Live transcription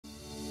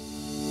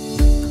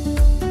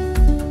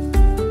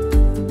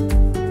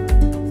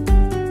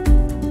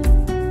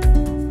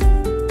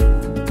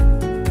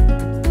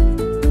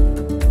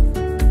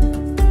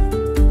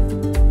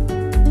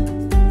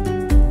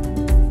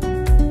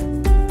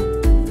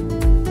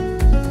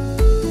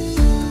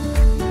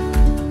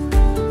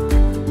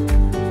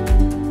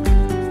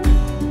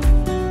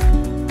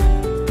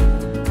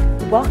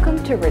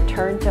Welcome to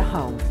Return to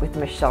Home with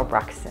Michele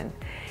Broxton.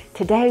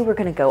 Today we're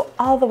going to go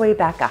all the way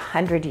back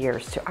 100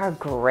 years to our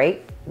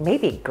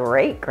maybe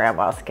great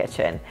grandma's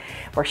kitchen,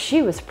 where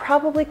she was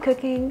probably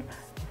cooking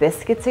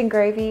biscuits and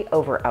gravy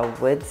over a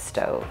wood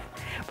stove.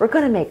 We're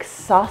going to make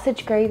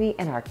sausage gravy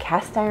in our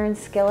cast iron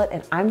skillet,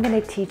 and I'm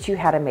going to teach you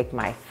how to make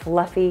my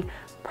fluffy,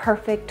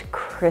 perfect,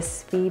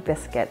 crispy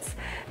biscuits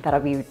that'll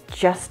be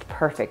just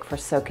perfect for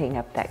soaking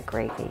up that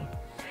gravy.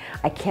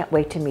 I can't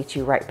wait to meet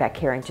you right back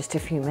here in just a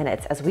few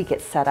minutes as we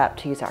get set up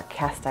to use our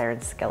cast iron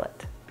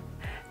skillet.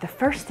 The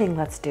first thing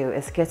let's do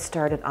is get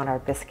started on our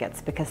biscuits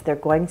because they're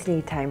going to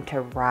need time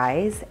to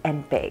rise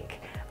and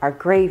bake. Our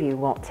gravy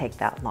won't take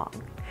that long.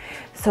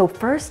 So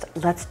first,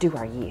 let's do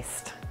our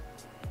yeast.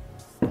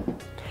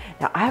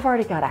 Now I've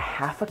already got a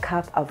half a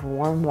cup of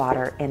warm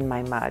water in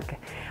my mug.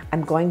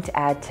 I'm going to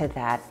add to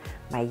that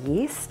my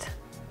yeast.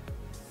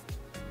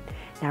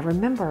 Now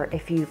remember,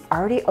 if you've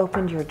already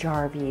opened your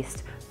jar of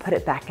yeast, put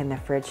it back in the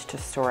fridge to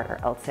store it or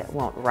else it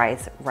won't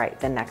rise right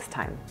the next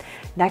time.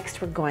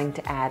 Next, we're going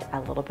to add a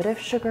little bit of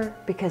sugar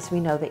because we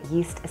know that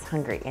yeast is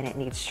hungry and it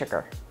needs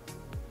sugar.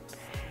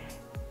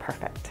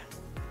 Perfect.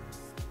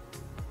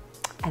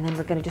 And then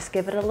we're going to just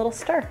give it a little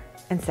stir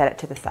and set it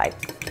to the side.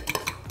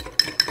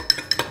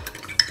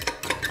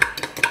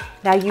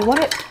 Now you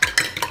want to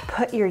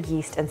put your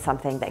yeast in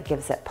something that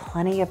gives it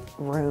plenty of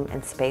room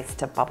and space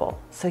to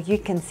bubble. So you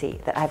can see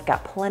that I've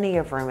got plenty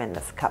of room in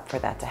this cup for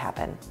that to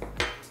happen.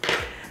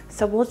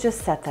 So we'll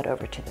just set that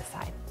over to the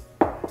side.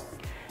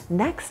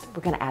 Next,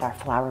 we're going to add our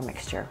flour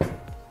mixture.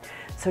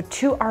 So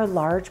to our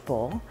large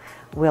bowl,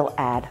 we'll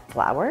add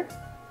flour,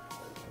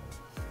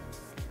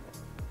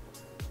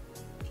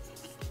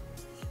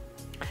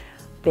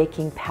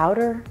 baking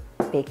powder,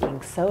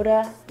 baking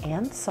soda,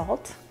 and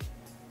salt.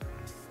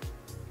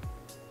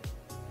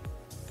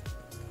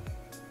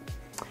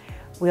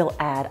 We'll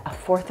add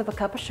 1/4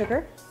 cup of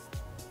sugar,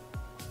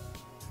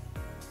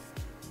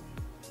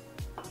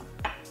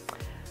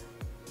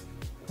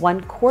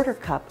 1/4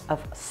 cup of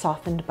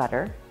softened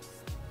butter,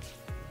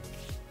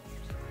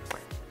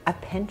 a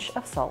pinch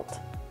of salt,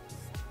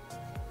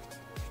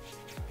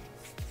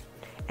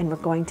 and we're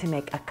going to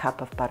make a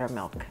cup of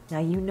buttermilk. Now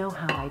you know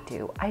how I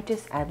do. I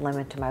just add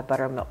lemon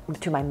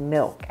to my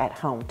milk at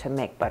home to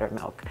make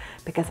buttermilk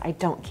because I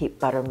don't keep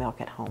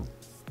buttermilk at home.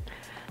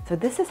 So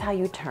this is how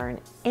you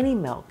turn any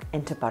milk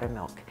into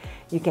buttermilk.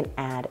 You can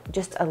add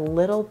just a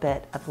little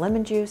bit of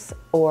lemon juice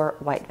or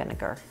white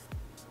vinegar.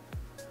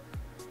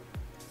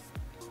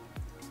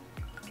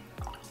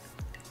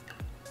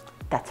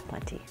 That's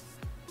plenty.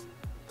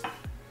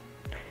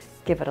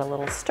 Give it a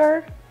little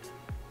stir.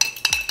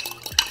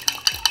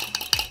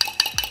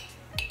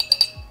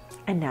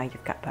 And now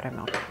you've got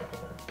buttermilk.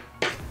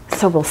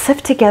 So we'll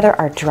sift together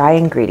our dry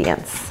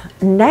ingredients.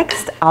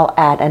 Next, I'll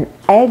add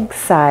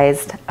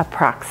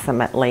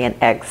approximately an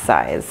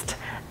egg-sized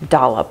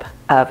dollop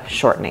of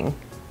shortening.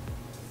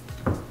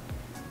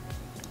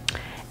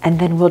 And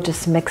then we'll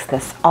just mix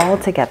this all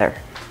together.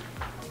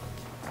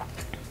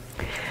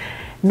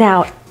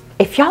 Now,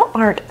 if y'all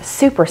aren't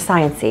super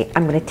sciencey,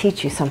 I'm going to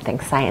teach you something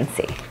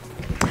sciencey.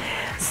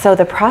 So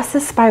the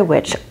process by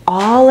which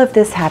all of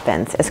this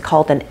happens is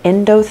called an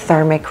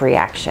endothermic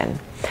reaction.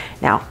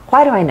 Now,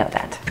 why do I know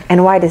that?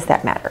 And why does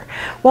that matter?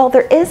 Well,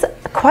 there is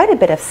quite a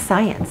bit of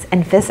science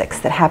and physics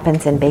that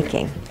happens in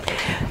baking.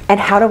 And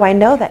how do I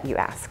know that, you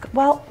ask?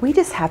 Well, we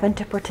just happen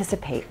to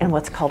participate in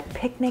what's called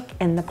Picnic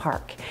in the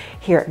Park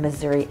here at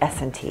Missouri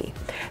S&T.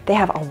 They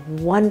have a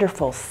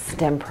wonderful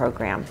STEM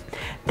program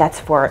that's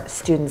for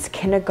students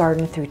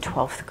kindergarten through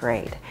 12th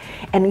grade.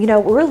 And you know,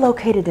 we're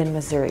located in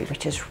Missouri,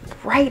 which is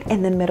right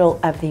in the middle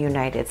of the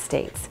United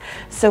States.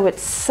 So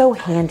it's so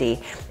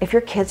handy. If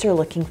your kids are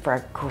looking for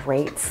a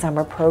great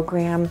summer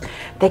program,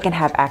 they can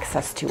have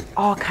access to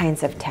all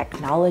kinds of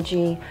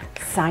technology,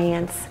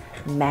 science,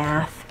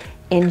 math,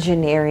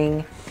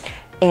 engineering,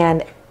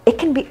 and it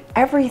can be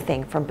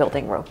everything from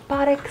building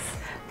robotics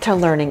to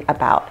learning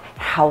about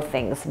how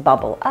things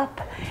bubble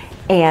up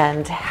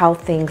and how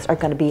things are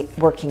going to be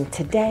working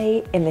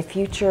today, in the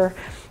future,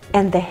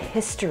 and the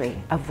history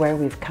of where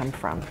we've come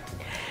from.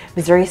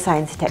 Missouri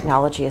Science and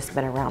Technology has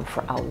been around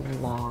for a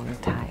long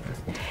time,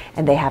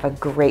 and they have a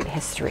great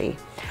history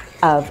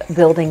of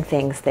building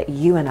things that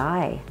you and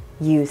I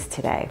use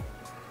today.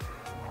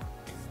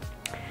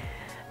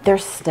 Their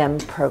STEM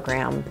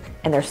program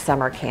and their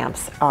summer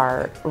camps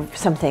are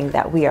something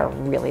that we are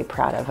really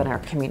proud of in our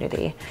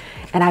community.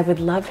 And I would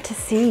love to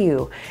see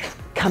you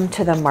come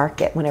to the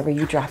market whenever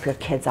you drop your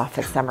kids off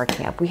at summer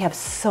camp. We have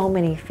so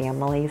many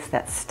families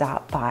that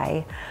stop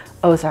by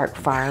Ozark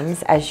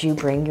Farms as you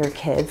bring your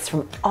kids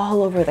from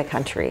all over the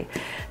country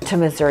to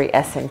Missouri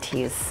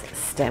S&T's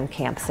STEM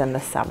camps in the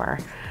summer.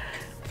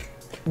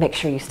 Make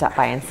sure you stop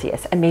by and see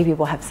us, and maybe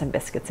we'll have some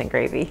biscuits and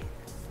gravy.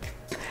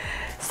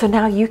 So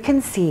now you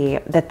can see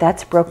that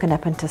that's broken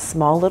up into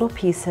small little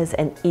pieces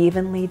and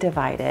evenly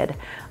divided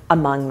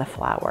among the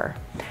flour.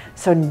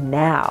 So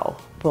now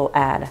we'll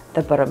add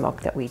the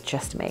buttermilk that we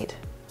just made.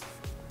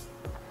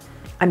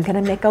 I'm going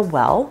to make a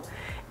well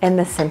in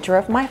the center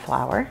of my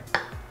flour,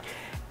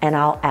 and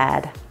I'll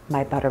add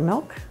my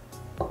buttermilk,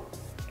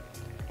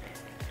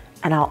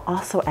 and I'll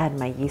also add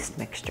my yeast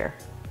mixture.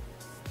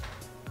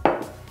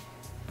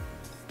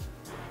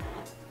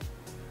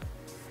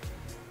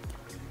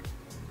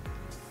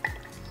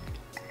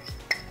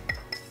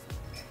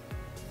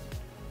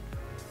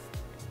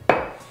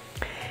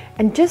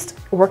 And just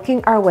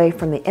working our way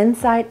from the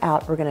inside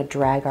out, we're going to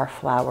drag our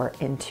flour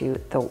into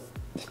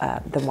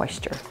the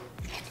moisture,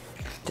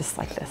 just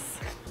like this.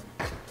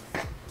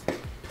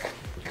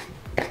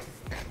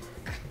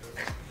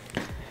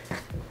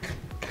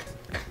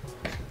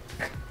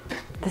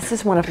 This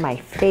is one of my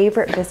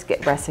favorite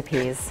biscuit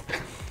recipes.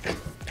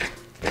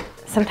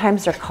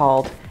 Sometimes they're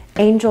called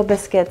angel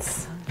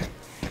biscuits.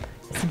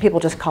 Some people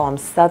just call them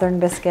southern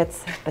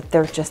biscuits, but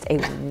they're just a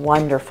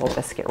wonderful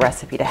biscuit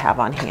recipe to have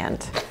on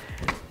hand.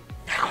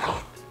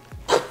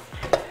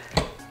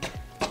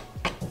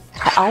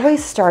 I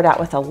always start out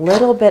with a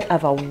little bit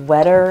of a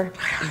wetter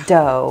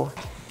dough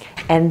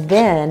and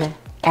then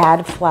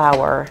add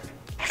flour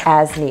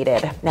as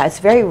needed. Now it's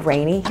very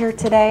rainy here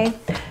today,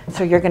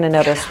 so you're going to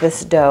notice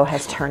this dough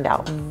has turned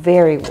out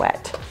very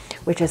wet,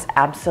 which is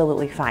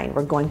absolutely fine.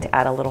 We're going to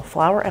add a little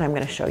flour and I'm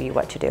going to show you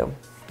what to do.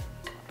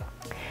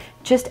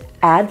 Just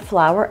add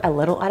flour a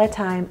little at a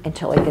time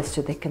until it gets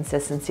to the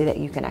consistency that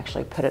you can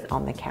actually put it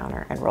on the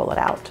counter and roll it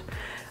out.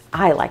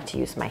 I like to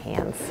use my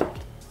hands.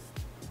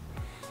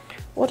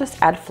 We'll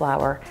just add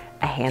flour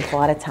a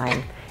handful at a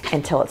time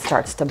until it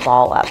starts to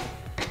ball up.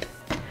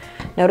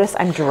 Notice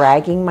I'm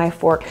dragging my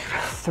fork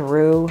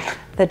through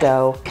the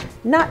dough,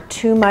 not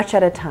too much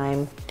at a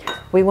time.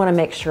 We want to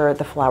make sure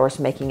the flour is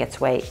making its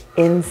way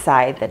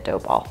inside the dough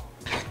ball.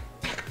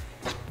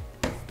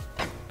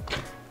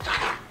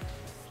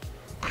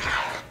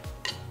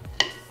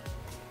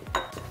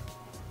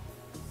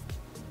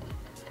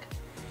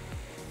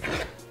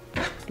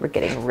 We're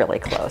getting really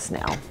close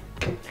now.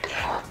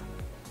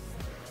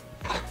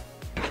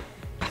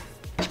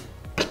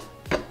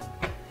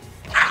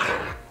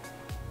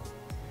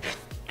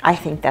 I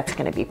think that's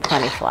going to be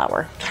plenty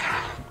flour.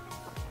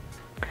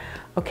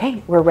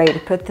 Okay, we're ready to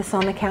put this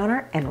on the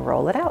counter and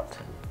roll it out.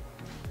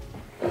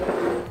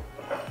 I'm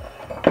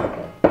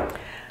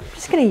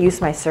just going to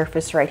use my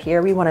surface right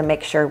here. We want to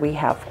make sure we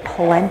have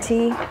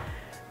plenty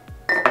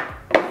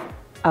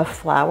of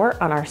flour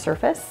on our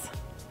surface.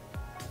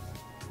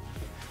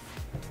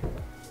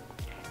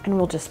 And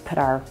we'll just put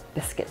our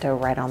biscuit dough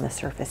right on the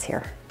surface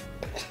here.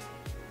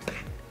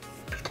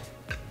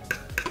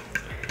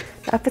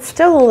 Now, if it's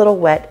still a little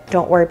wet,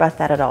 don't worry about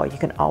that at all. You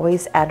can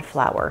always add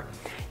flour.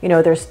 You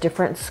know, there's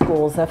different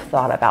schools of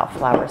thought about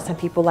flour. Some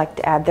people like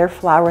to add their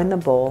flour in the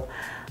bowl.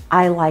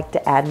 I like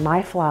to add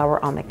my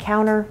flour on the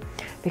counter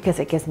because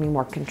it gives me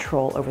more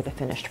control over the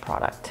finished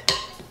product.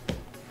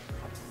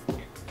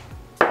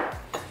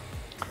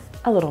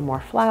 A little more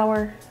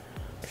flour,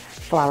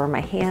 flour my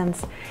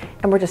hands,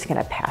 and we're just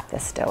gonna pat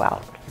this dough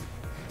out.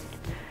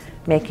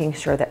 Making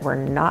sure that we're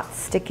not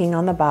sticking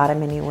on the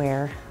bottom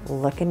anywhere,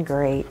 looking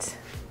great.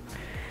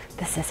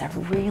 This is a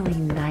really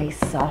nice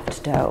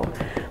soft dough,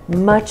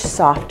 much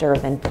softer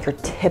than your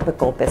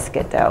typical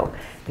biscuit dough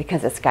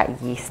because it's got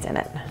yeast in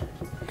it.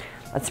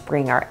 Let's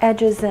bring our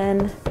edges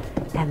in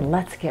and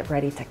let's get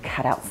ready to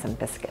cut out some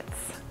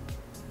biscuits.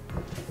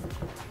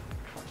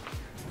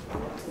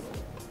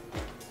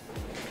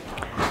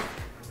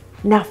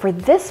 Now for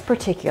this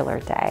particular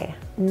day,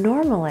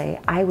 normally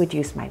I would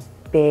use my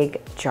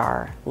big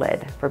jar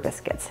lid for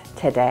biscuits.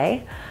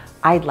 Today,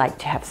 I'd like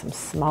to have some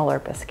smaller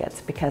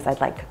biscuits because I'd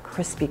like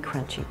crispy,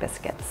 crunchy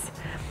biscuits.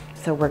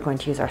 So we're going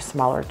to use our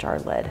smaller jar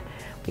lid.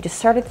 We just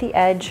start at the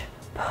edge,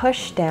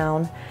 push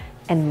down,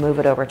 and move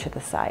it over to the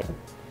side.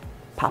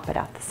 Pop it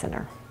out the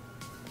center.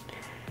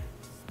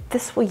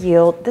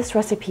 This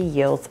recipe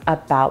yields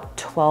about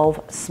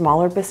 12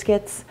 smaller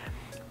biscuits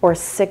or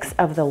 6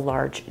 of the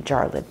large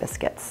jar lid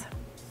biscuits.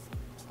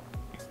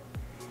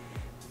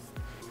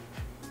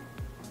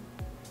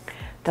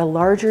 The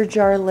larger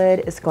jar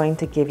lid is going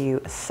to give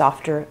you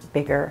softer,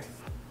 bigger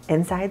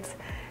insides.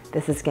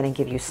 This is going to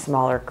give you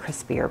smaller,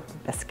 crispier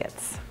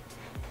biscuits.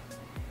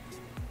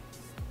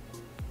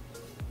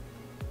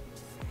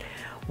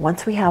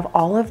 Once we have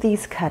all of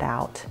these cut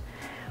out,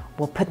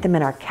 we'll put them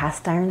in our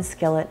cast iron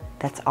skillet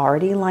that's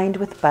already lined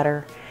with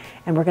butter,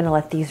 and we're going to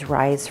let these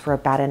rise for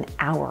about an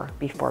hour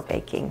before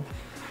baking.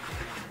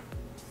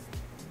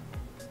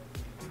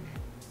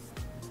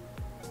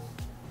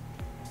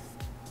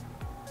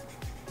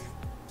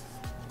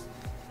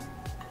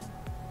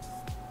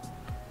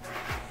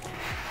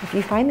 If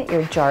you find that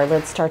your jar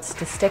lid starts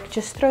to stick,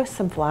 just throw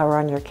some flour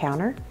on your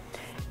counter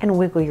and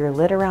wiggle your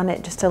lid around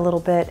it just a little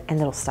bit and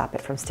it'll stop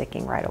it from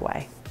sticking right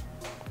away.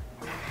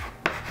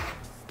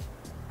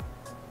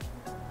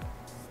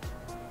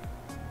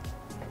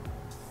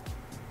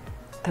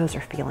 Those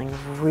are feeling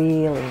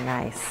really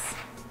nice.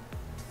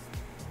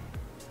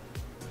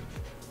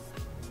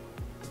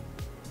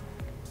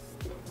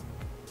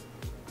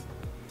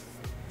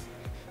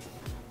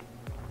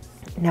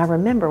 Now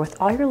remember,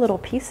 with all your little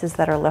pieces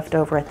that are left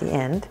over at the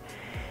end,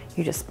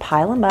 you just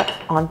pile them up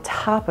on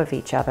top of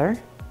each other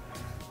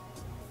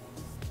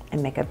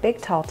and make a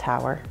big tall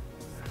tower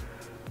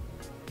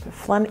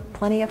Put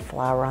plenty of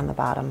flour on the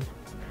bottom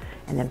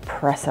and then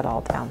press it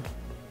all down.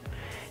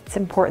 It's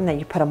important that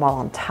you put them all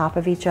on top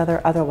of each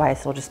other,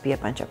 otherwise it'll just be a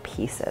bunch of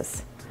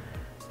pieces.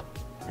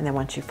 And then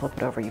once you flip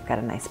it over, you've got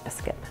a nice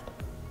biscuit.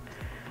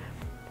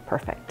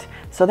 Perfect.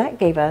 So that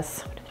gave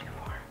us 1, 2, 3,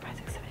 4, 5,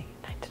 6, 7, 8,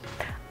 9,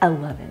 10,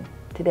 11.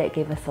 Today it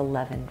gave us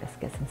 11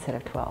 biscuits instead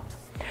of 12.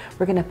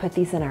 We're gonna put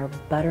these in our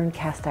butter and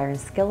cast iron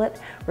skillet.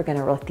 We're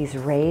gonna let these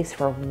raise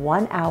for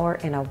 1 hour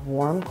in a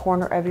warm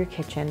corner of your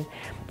kitchen.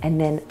 And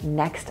then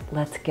next,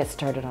 let's get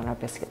started on our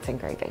biscuits and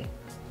gravy.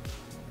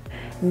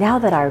 Now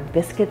that our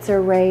biscuits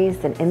are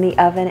raised and in the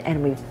oven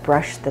and we've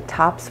brushed the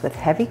tops with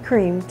heavy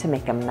cream to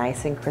make them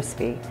nice and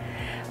crispy,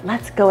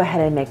 let's go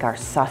ahead and make our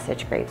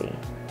sausage gravy.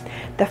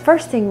 The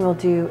first thing we'll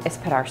do is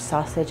put our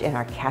sausage in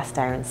our cast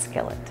iron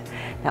skillet.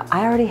 Now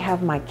I already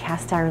have my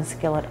cast iron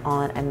skillet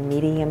on a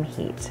medium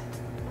heat.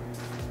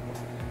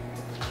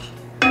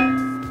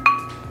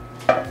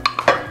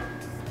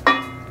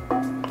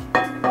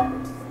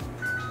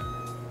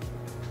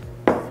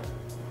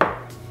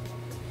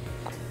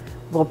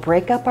 We'll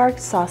break up our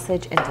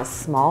sausage into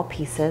small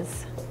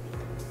pieces.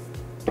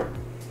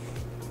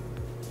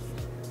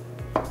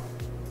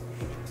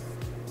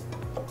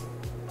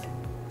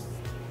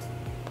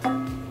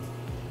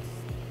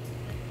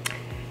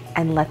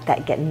 And let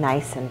that get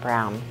nice and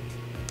brown.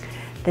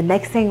 The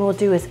next thing we'll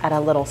do is add a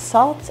little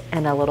salt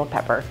and a little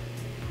pepper.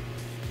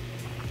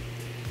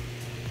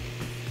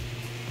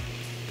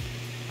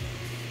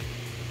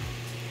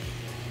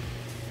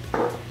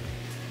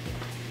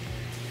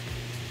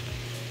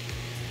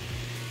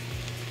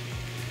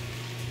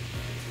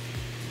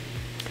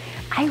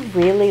 I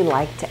really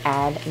like to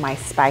add my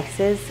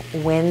spices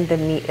when the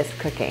meat is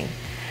cooking.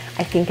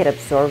 I think it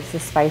absorbs the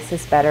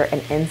spices better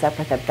and ends up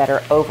with a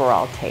better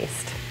overall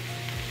taste.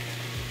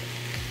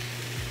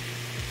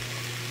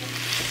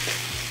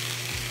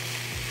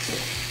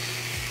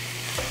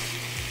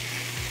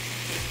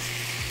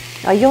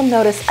 Now you'll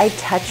notice I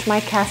touch my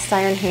cast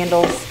iron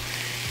handles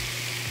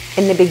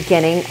in the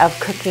beginning of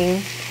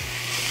cooking.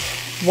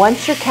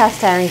 Once your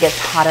cast iron gets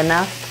hot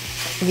enough,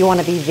 you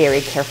want to be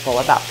very careful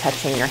about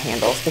touching your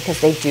handles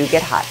because they do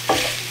get hot.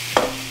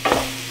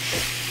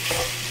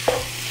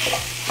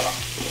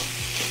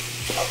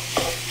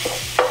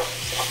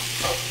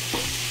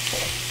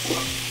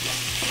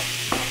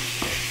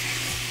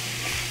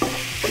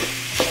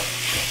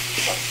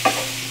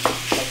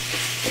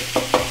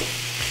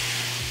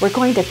 We're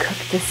going to cook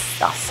this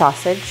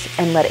sausage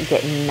and let it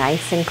get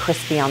nice and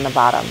crispy on the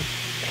bottom.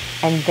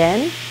 And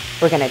then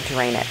we're going to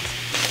drain it.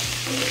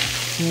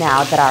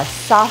 Now that our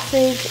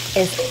sausage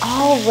is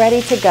all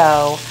ready to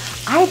go,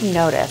 I've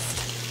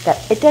noticed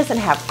that it doesn't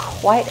have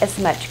quite as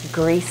much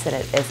grease in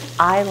it as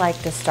I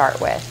like to start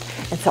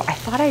with. And so I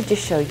thought I'd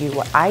just show you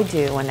what I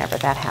do whenever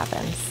that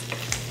happens.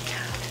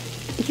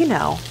 You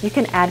know, you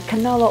can add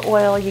canola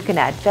oil, you can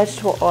add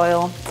vegetable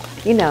oil.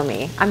 You know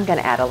me, I'm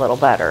gonna add a little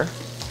butter.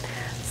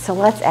 So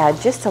let's add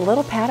just a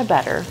little pat of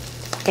butter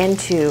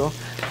into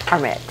our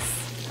mix.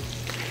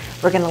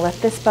 We're gonna let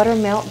this butter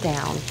melt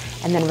down,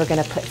 and then we're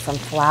gonna put some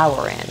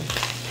flour in.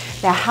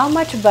 Now, how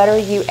much butter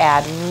you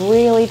add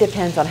really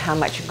depends on how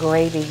much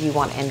gravy you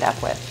want to end up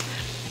with.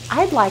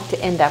 I'd like to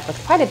end up with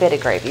quite a bit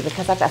of gravy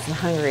because I've got some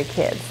hungry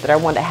kids that I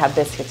want to have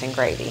biscuits and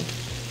gravy.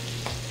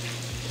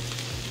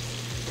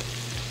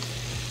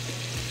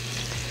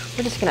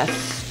 We're just gonna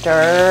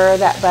stir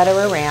that butter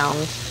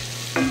around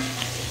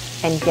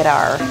and get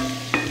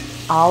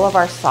all of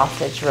our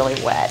sausage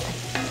really wet.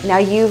 Now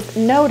you've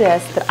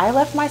noticed that I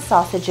left my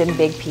sausage in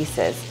big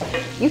pieces.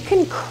 You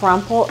can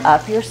crumple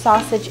up your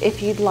sausage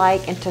if you'd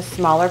like into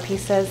smaller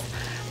pieces.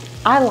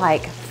 I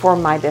like for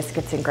my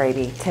biscuits and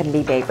gravy to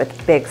be made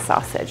with big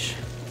sausage.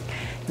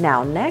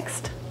 Now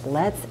next,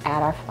 let's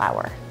add our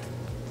flour.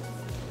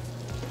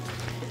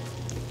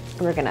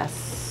 We're gonna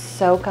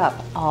soak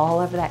up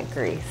all of that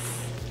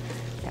grease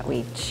that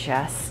we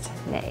just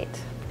made.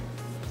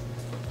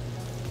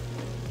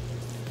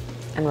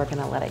 And we're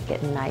gonna let it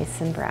get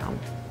nice and brown.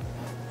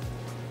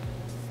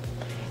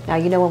 Now,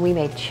 you know, when we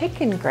made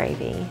chicken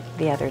gravy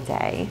the other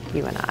day,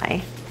 you and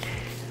I,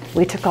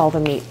 we took all the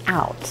meat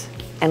out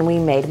and we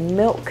made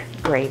milk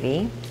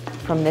gravy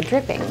from the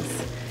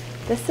drippings.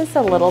 This is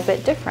a little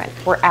bit different.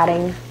 We're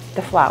adding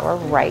the flour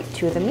right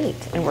to the meat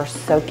and we're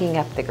soaking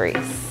up the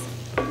grease.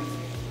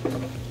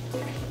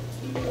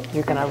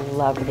 You're gonna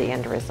love the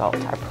end result,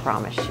 I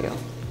promise you.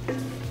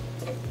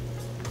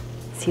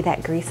 See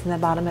that grease in the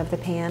bottom of the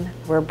pan?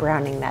 We're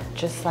browning that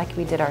just like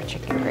we did our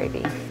chicken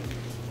gravy.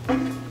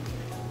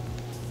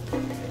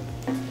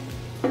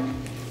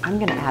 I'm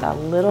gonna add a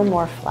little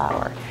more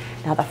flour.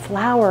 Now the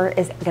flour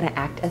is gonna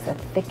act as a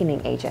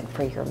thickening agent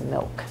for your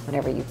milk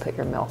whenever you put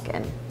your milk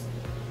in.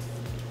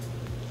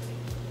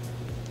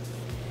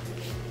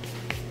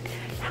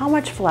 How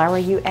much flour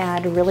you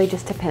add really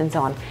just depends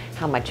on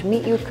how much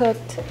meat you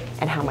cooked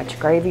and how much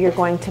gravy you're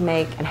going to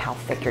make and how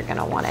thick you're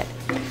gonna want it.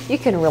 You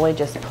can really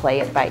just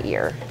play it by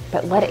ear,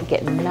 but let it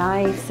get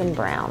nice and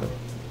brown.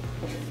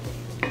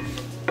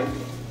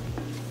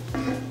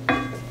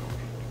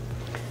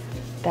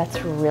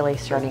 That's really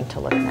starting to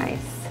look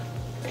nice.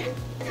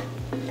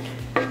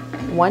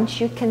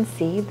 Once you can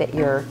see that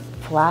your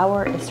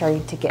flour is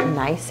starting to get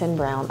nice and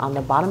brown on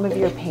the bottom of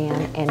your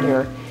pan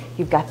and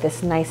you've got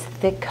this nice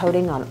thick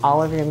coating on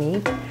all of your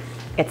meat,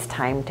 it's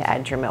time to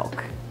add your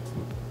milk.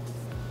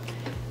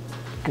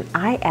 And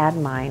I add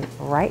mine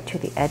right to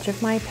the edge of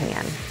my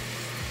pan.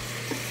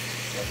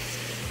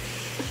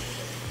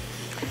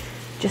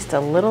 Just a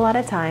little at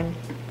a time.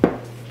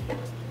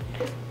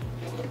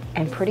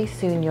 And pretty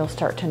soon you'll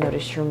start to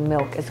notice your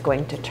milk is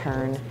going to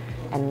turn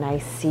a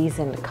nice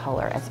seasoned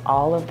color as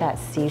all of that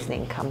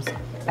seasoning comes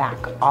back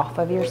off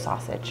of your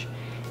sausage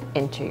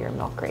into your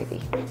milk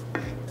gravy.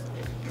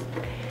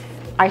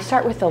 I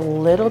start with a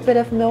little bit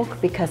of milk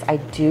because I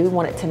do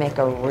want it to make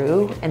a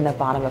roux in the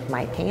bottom of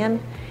my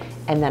pan,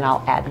 and then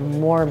I'll add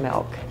more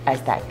milk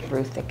as that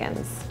roux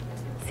thickens.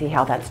 See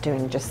how that's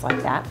doing just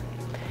like that?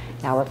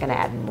 Now we're gonna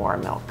add more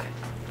milk.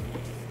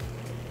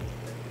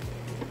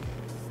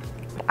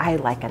 I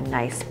like a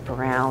nice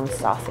brown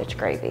sausage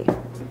gravy,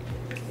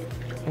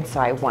 and so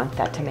I want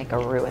that to make a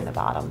roux in the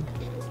bottom.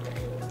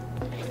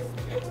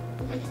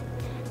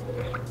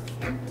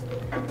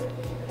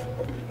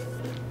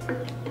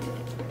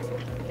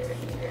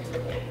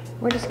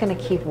 We're just going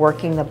to keep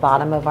working the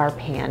bottom of our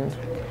pan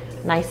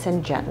nice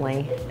and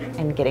gently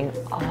and getting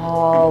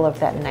all of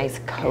that nice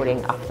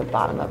coating off the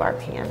bottom of our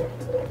pan.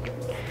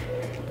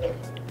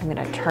 I'm going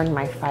to turn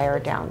my fire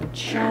down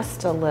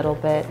just a little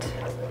bit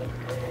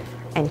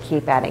and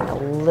keep adding a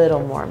little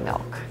more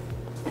milk.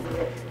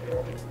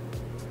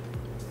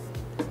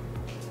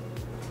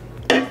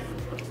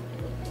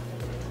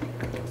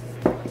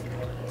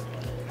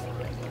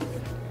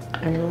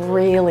 I'm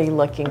really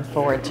looking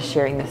forward to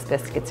sharing this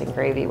biscuits and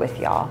gravy with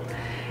y'all.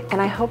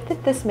 And I hope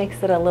that this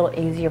makes it a little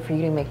easier for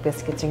you to make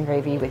biscuits and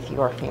gravy with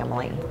your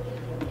family.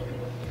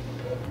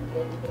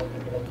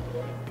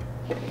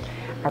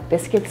 Our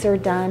biscuits are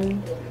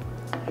done.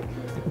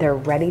 They're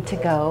ready to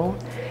go.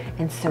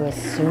 And so as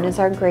soon as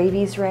our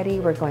gravy's ready,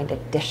 we're going to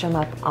dish them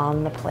up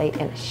on the plate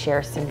and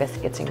share some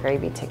biscuits and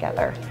gravy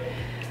together.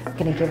 I'm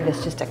gonna give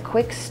this just a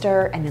quick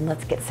stir, and then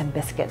let's get some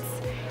biscuits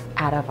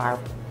out of our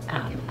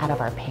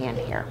pan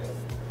here.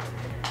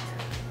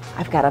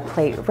 I've got a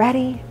plate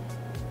ready,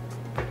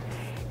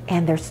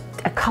 and there's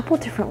a couple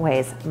different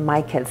ways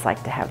my kids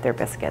like to have their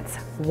biscuits.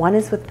 One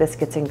is with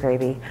biscuits and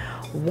gravy.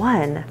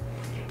 One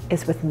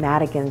is with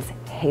Madigan's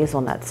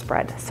hazelnut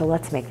spread. So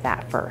let's make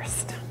that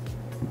first.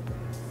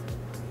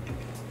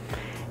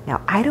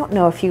 Now, I don't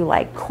know if you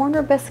like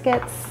corner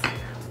biscuits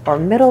or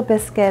middle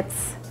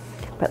biscuits,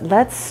 but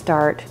let's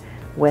start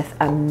with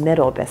a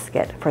middle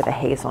biscuit for the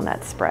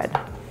hazelnut spread.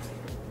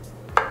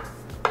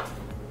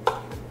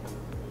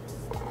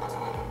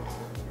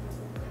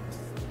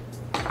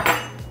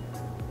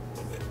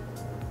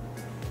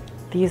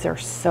 These are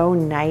so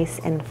nice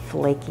and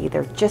flaky.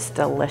 They're just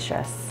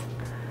delicious.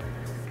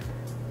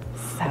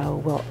 So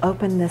we'll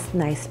open this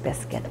nice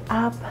biscuit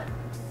up.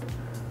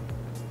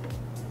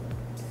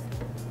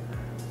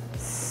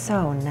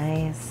 So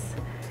nice.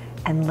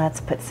 And let's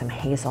put some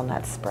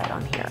hazelnut spread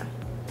on here.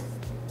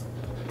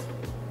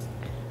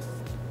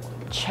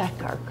 Check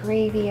our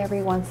gravy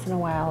every once in a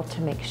while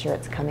to make sure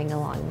it's coming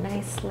along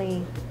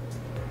nicely.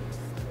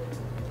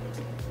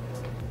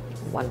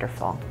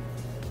 Wonderful.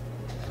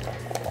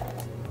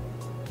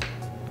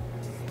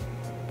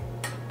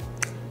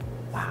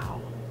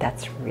 Wow,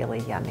 that's really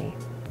yummy.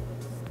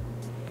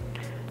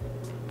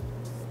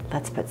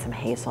 Let's put some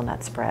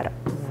hazelnut spread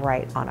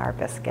right on our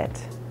biscuit.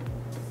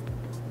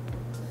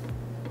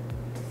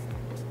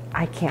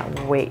 I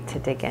can't wait to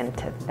dig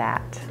into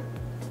that.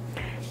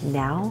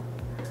 Now,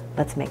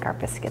 let's make our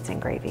biscuits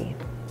and gravy.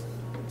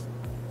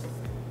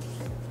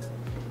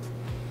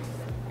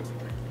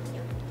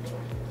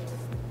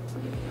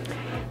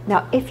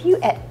 Now, if you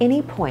at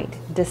any point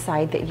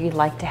decide that you'd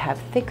like to have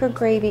thicker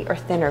gravy or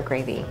thinner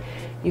gravy,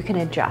 you can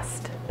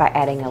adjust by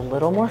adding a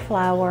little more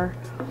flour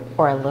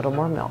or a little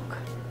more milk.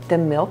 The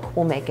milk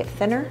will make it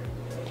thinner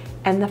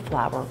and the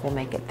flour will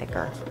make it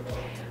thicker.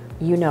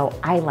 You know,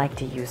 I like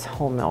to use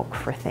whole milk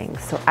for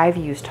things, so I've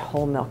used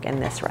whole milk in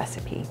this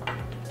recipe.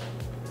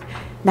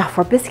 Now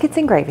for biscuits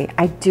and gravy,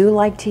 I do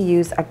like to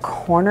use a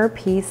corner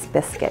piece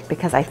biscuit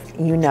because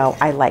you know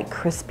I like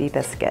crispy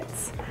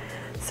biscuits.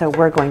 So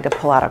we're going to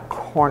pull out a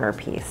corner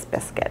piece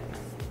biscuit.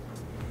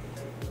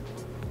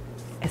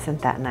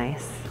 Isn't that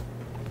nice?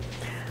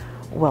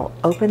 We'll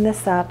open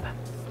this up,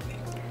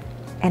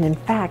 and in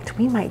fact,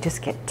 we might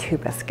just get 2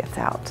 biscuits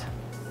out.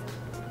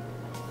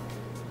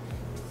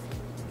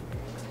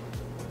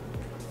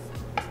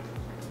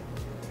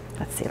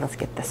 Let's see, let's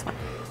get this one.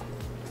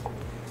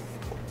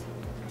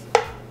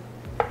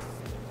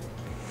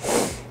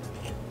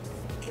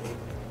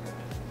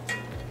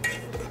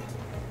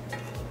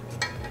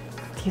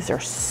 These are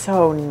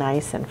so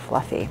nice and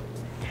fluffy.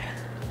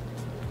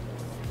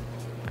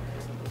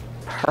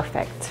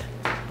 Perfect.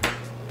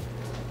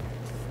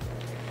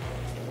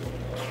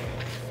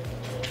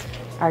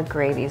 Our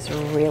gravy's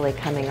really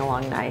coming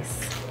along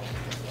nice.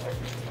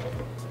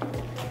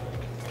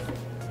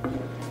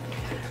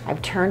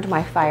 I've turned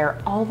my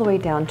fire all the way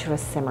down to a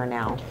simmer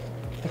now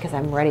because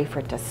I'm ready for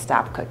it to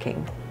stop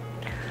cooking.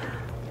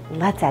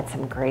 let's add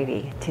some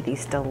gravy to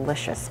these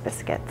delicious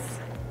biscuits.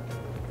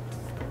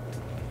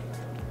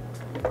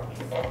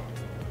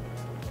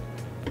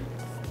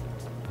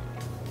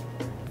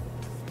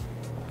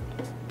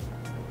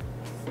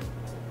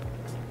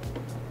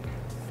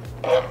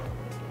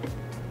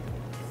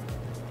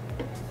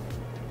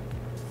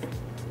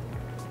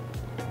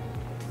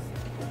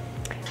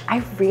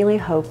 I really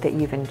hope that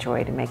you've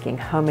enjoyed making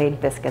homemade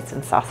biscuits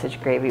and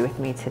sausage gravy with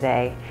me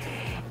today.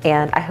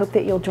 And I hope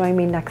that you'll join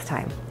me next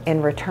time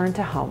in Return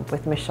to Home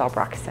with Michele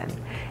Broxton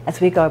as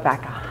we go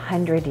back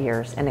 100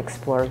 years and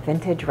explore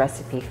vintage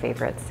recipe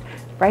favorites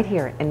right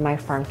here in my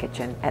farm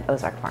kitchen at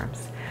Ozark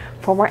Farms.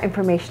 For more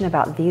information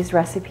about these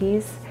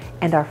recipes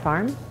and our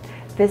farm,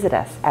 visit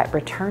us at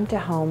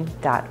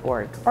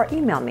returntohome.org or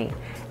email me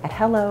at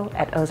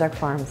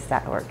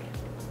hello@ozarkfarms.org.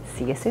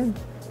 See you soon.